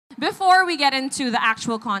before we get into the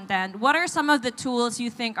actual content, what are some of the tools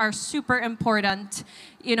you think are super important,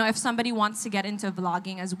 if somebody wants to get into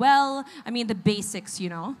vlogging as well? I mean, the basics,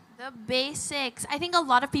 The basics. I think a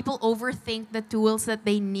lot of people overthink the tools that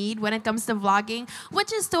they need when it comes to vlogging,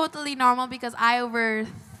 which is totally normal because I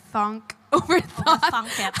overthunk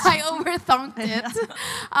it. I overthunked it.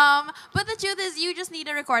 But the truth is, you just need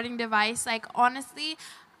a recording device. Like, honestly,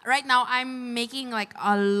 right now I'm making like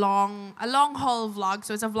a long haul vlog.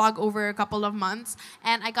 So it's a vlog over a couple of months.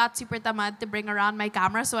 And I got super tamad to bring around my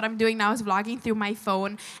camera. So what I'm doing now is vlogging through my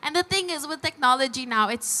phone. And the thing is, with technology now,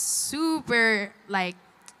 it's super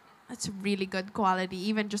it's really good quality,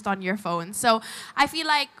 even just on your phone. So I feel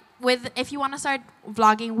like if you want to start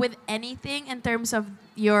vlogging with anything in terms of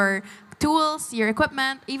your tools, your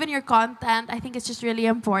equipment, even your content, I think it's just really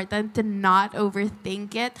important to not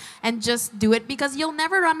overthink it and just do it, because you'll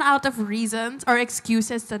never run out of reasons or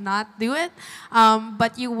excuses to not do it,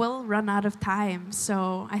 but you will run out of time.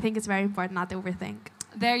 So I think it's very important not to overthink.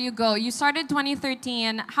 There you go. You started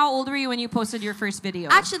 2013. How old were you when you posted your first video?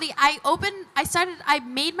 Actually, I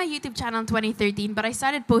made my YouTube channel in 2013, but I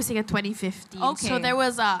started posting in 2015. Okay. So there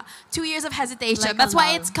was 2 years of hesitation. Like That's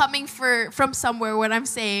why it's coming from somewhere when I'm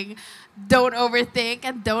saying, don't overthink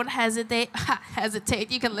and don't hesitate.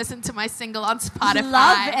 Hesitate. You can listen to my single on Spotify.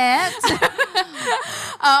 Love it.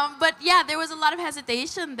 But yeah, there was a lot of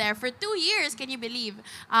hesitation there for 2 years. Can you believe?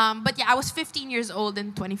 But yeah, I was 15 years old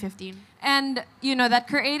in 2015. And, that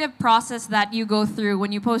creative process that you go through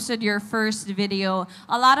when you posted your first video,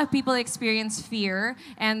 a lot of people experience fear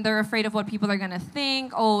and they're afraid of what people are going to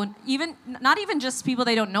think. Oh, not even just people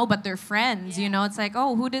they don't know, but their friends, It's like,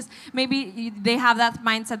 oh, who does, maybe they have that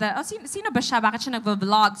mindset that, oh, sino ba siya? Bakit siya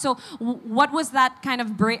nagva-vlog? So what was that kind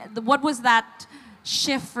of what was that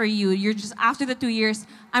shift for you? You're just, after the 2 years,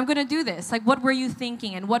 I'm going to do this. Like, what were you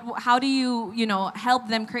thinking? And how do you, help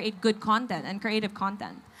them create good content and creative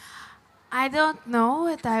content? I don't know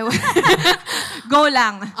what I was. Go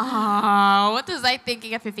lang. What was I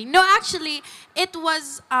thinking at 15? No, actually, it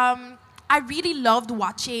was. I really loved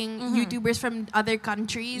watching YouTubers from other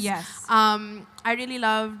countries. Yes. I really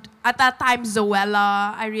loved, at that time,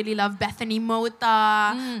 Zoella. I really loved Bethany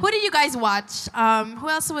Mota. Who did you guys watch? Who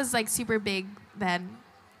else was super big then?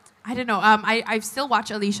 I don't know. I still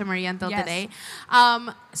watch Alicia Marie until today.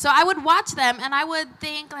 So I would watch them and I would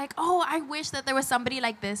think oh, I wish that there was somebody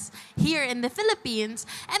like this here in the Philippines.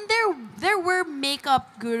 And there were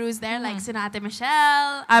makeup gurus there like Sinate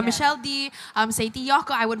Michelle, Michelle D, Saiti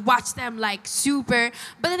Yoko. I would watch them super.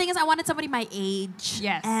 But the thing is, I wanted somebody my age.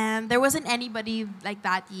 Yes. And there wasn't anybody like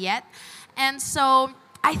that yet. And so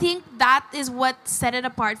I think that is what set it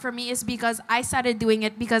apart for me, is because I started doing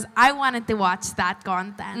it because I wanted to watch that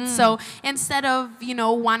content. So instead of,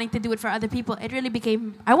 wanting to do it for other people, it really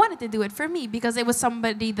became, I wanted to do it for me because it was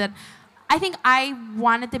somebody that I think I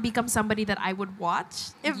wanted to become somebody that I would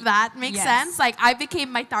watch, if that makes sense. Like, I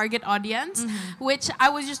became my target audience, which I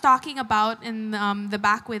was just talking about in the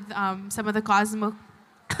back with some of the Cosmo.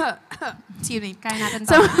 Excuse me. Kaya natin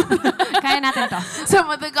to. Kaya natin to. Some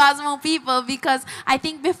of the Cosmo people, because I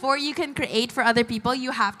think before you can create for other people,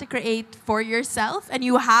 you have to create for yourself and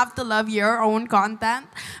you have to love your own content.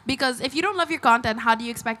 Because if you don't love your content, how do you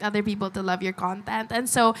expect other people to love your content? And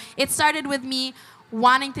so it started with me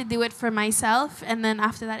wanting to do it for myself, and then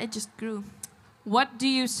after that, it just grew. What do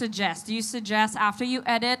you suggest? Do you suggest after you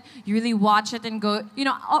edit, you really watch it and go,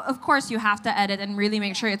 of course you have to edit and really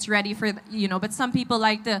make sure it's ready for, but some people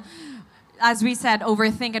like to, as we said,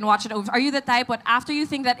 overthink and watch it over. Are you the type, after you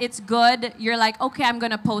think that it's good, you're like, okay, I'm going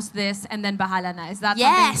to post this and then bahala na? Is that something?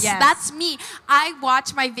 Yes, that's me. I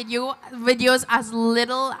watch my videos as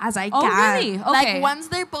little as I can. Oh, really? Okay. Like, once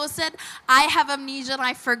they're posted, I have amnesia and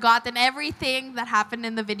I've forgotten everything that happened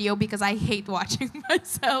in the video because I hate watching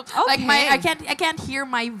myself. Okay. Like, I can't hear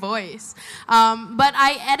my voice. But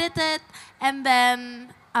I edit it and then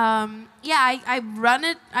I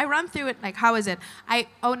run through it. Like, how is it?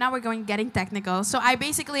 Now we're getting technical. So I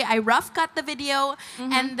rough cut the video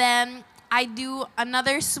and then I do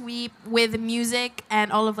another sweep with music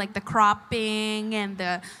and all of the cropping and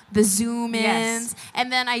the zoom ins.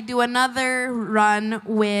 And then I do another run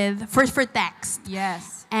with for text.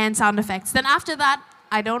 Yes. And sound effects. Then after that,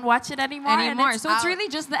 I don't watch it anymore. So it's really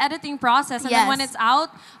just the editing process. And then when it's out,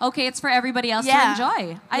 okay, it's for everybody else to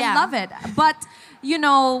enjoy. I love it. But you're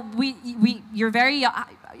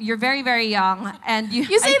very very young, and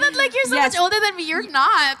you say that like you're so much older than me. You're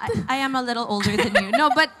not. I am a little older than you. No,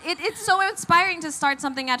 but it's so inspiring to start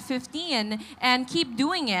something at 15 and keep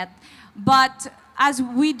doing it. But as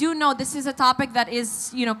we do know, this is a topic that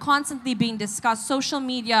is, you know, constantly being discussed. Social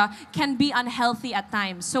media can be unhealthy at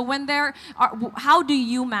times. So when there are, how do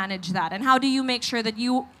you manage that? And how do you make sure that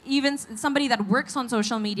you, even somebody that works on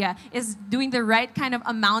social media, is doing the right kind of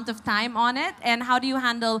amount of time on it? And how do you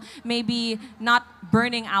handle maybe not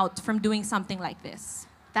burning out from doing something like this?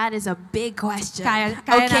 That is a big question. Kaya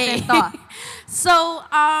Okay. natin to. So,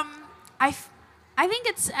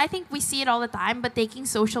 I think we see it all the time, but taking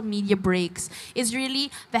social media breaks is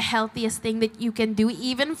really the healthiest thing that you can do,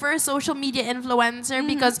 even for a social media influencer.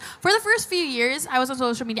 Because for the first few years I was on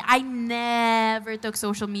social media, I never took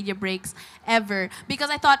social media breaks ever,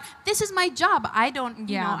 because I thought, this is my job. I don't,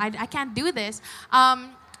 you know, I can't do this.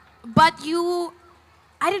 But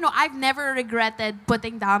I don't know, I've never regretted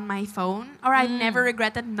putting down my phone, or I've never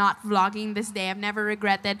regretted not vlogging this day. I've never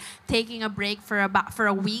regretted taking a break for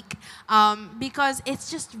a week, because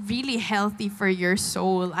it's just really healthy for your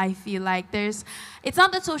soul. I feel like it's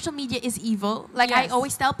not that social media is evil. Like, I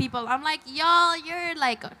always tell people, I'm like, y'all, you're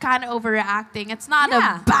like kind of overreacting. It's not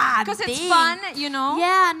a bad thing. Because it's fun, you know?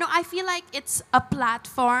 Yeah, no, I feel like it's a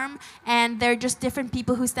platform, and they're just different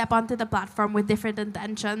people who step onto the platform with different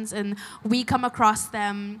intentions, and we come across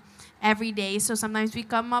them every day. So sometimes we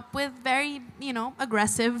come up with very, you know,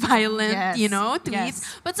 aggressive, violent, you know, tweets.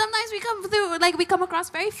 But sometimes we come across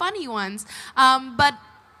very funny ones. But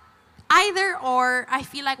either or, I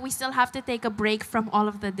feel like we still have to take a break from all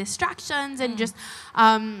of the distractions and just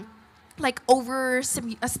like over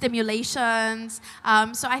stimulations.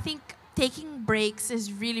 So I think taking breaks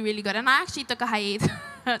is really, really good. And I actually took a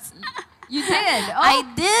hiatus. You did? Oh. I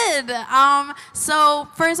did. So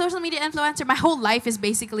for a social media influencer, my whole life is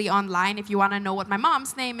basically online. If you want to know what my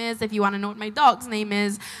mom's name is, if you want to know what my dog's name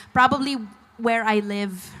is, probably where I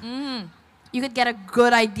live. You could get a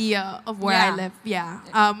good idea of where I live. Yeah.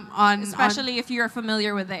 Especially if you're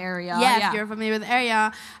familiar with the area. Yeah, if you're familiar with the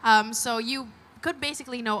area. So you could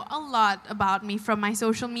basically know a lot about me from my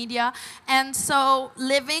social media. And so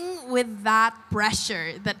living with that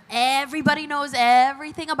pressure that everybody knows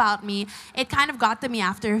everything about me, it kind of got to me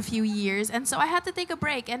after a few years. And so I had to take a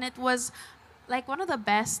break, and it was like one of the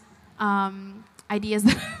best ideas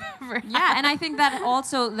that I've ever had. Yeah, and I think that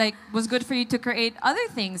also like was good for you to create other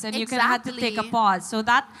things, and you had to take a pause. So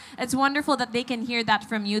that it's wonderful that they can hear that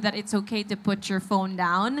from you, that it's okay to put your phone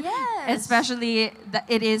down. Yes. Especially that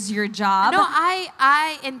it is your job. No,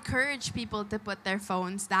 I encourage people to put their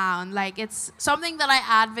phones down. Like, it's something that I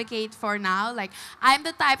advocate for now. Like, I'm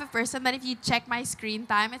the type of person that if you check my screen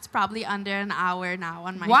time, it's probably under an hour now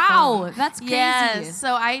on my phone. Wow, that's crazy. Yes, so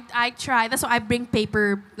I try. That's why I bring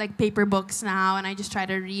paper books now, and I just try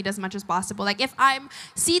to read as much as possible. Like, if I'm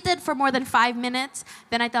seated for more than 5 minutes,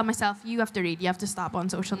 then I tell myself, you have to read. You have to stop on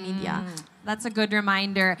social media. That's a good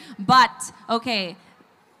reminder. But, okay,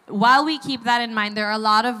 while we keep that in mind, there are a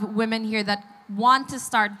lot of women here that want to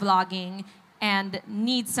start vlogging and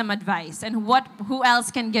need some advice. And who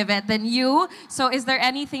else can give it than you? So is there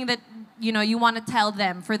anything that you want to tell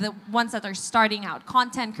them, for the ones that are starting out,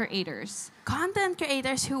 content creators? Content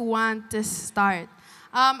creators who want to start.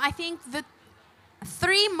 I think the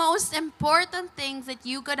 3 most important things that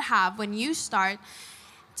you could have when you start,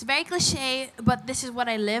 it's very cliche, but this is what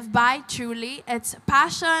I live by, truly. It's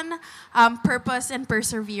passion, purpose, and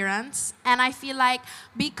perseverance. And I feel like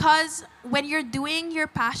because when you're doing your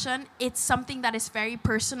passion, it's something that is very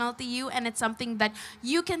personal to you, and it's something that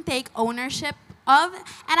you can take ownership of.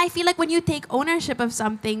 And I feel like when you take ownership of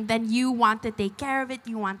something, then you want to take care of it,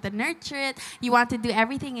 you want to nurture it, you want to do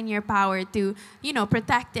everything in your power to,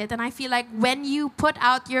 protect it. And I feel like when you put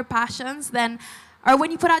out your passions,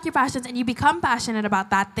 when you put out your passions and you become passionate about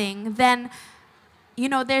that thing, then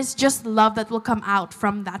there's just love that will come out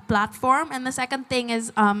from that platform. And the second thing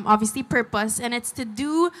is obviously purpose, and it's to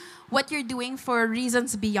do what you're doing for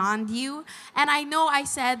reasons beyond you. And I know I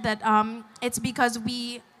said that it's because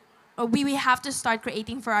we have to start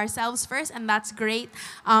creating for ourselves first, and that's great.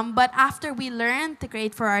 But after we learn to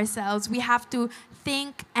create for ourselves, we have to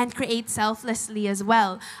think and create selflessly as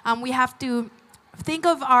well. We have to think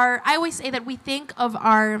of I always say that we think of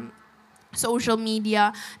our social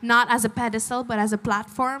media not as a pedestal, but as a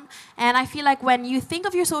platform. And I feel like when you think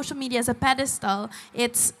of your social media as a pedestal,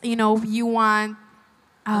 it's, you want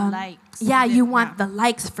likes. Yeah, you want the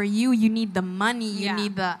likes for you. You need the money. You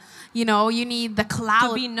need the, you need the clout.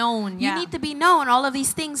 To be known. You need to be known. All of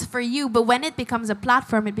these things for you. But when it becomes a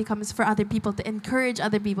platform, it becomes for other people, to encourage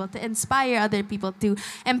other people, to inspire other people, to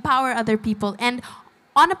empower other people. And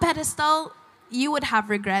on a pedestal, you would have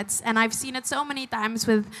regrets. And I've seen it so many times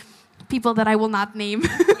with people that I will not name.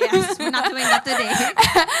 Yes, we're not doing that today.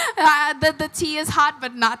 The tea is hot,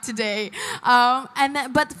 but not today.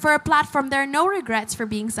 But for a platform, there are no regrets for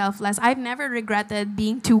being selfless. I've never regretted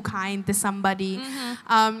being too kind to somebody.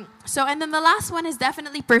 And then the last one is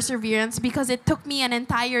definitely perseverance, because it took me an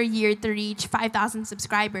entire year to reach 5,000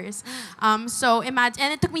 subscribers. So imagine,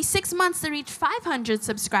 and it took me 6 months to reach 500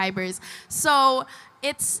 subscribers. So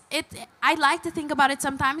I like to think about it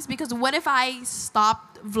sometimes, because what if I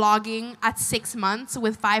stopped vlogging at 6 months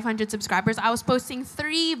with 500 subscribers? I was posting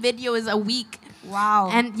 3 videos a week. Wow.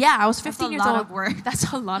 And yeah, I was 15 years old. That's a lot of work.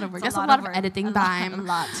 That's a lot of work. That's a lot of editing time. A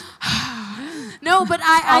lot. No, but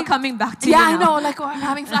I coming back to you yeah, now. I know. Like, I'm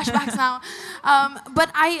having flashbacks now. But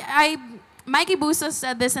Mikey Bustos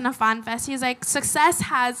said this in a fan fest. He's like, success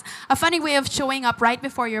has a funny way of showing up right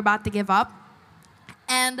before you're about to give up.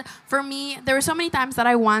 And for me, there were so many times that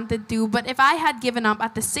I wanted to, but if I had given up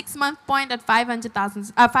at the 6-month point at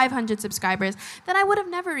 500 subscribers, then I would have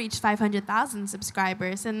never reached 500,000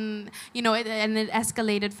 subscribers. And it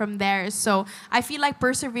escalated from there. So I feel like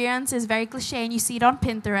perseverance is very cliche, and you see it on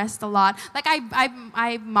Pinterest a lot. Like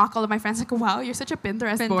I mock all of my friends, like, wow, you're such a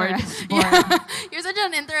Pinterest board. Yeah. You're such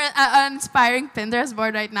an inspiring Pinterest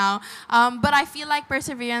board right now. But I feel like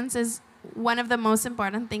perseverance is one of the most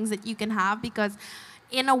important things that you can have, because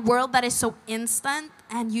in a world that is so instant,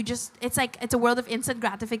 and it's a world of instant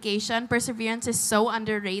gratification, perseverance is so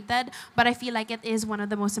underrated, but I feel like it is one of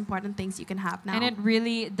the most important things you can have now. And it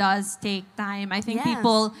really does take time. I think Yes.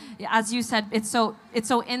 people, as you said, it's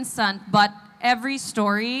so instant, but every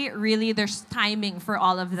story, really, there's timing for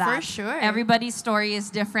all of that. For sure. Everybody's story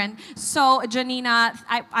is different. So, Janina,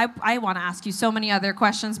 I want to ask you so many other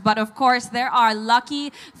questions, but of course, there are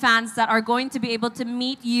lucky fans that are going to be able to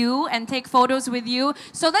meet you and take photos with you.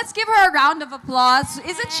 So let's give her a round of applause.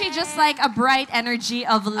 Isn't she just like a bright energy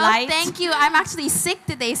of light? Oh, thank you. I'm actually sick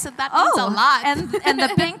today, so that means a lot. And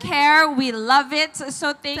the pink hair, we love it.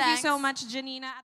 So thank you so Thanks. much, Janina.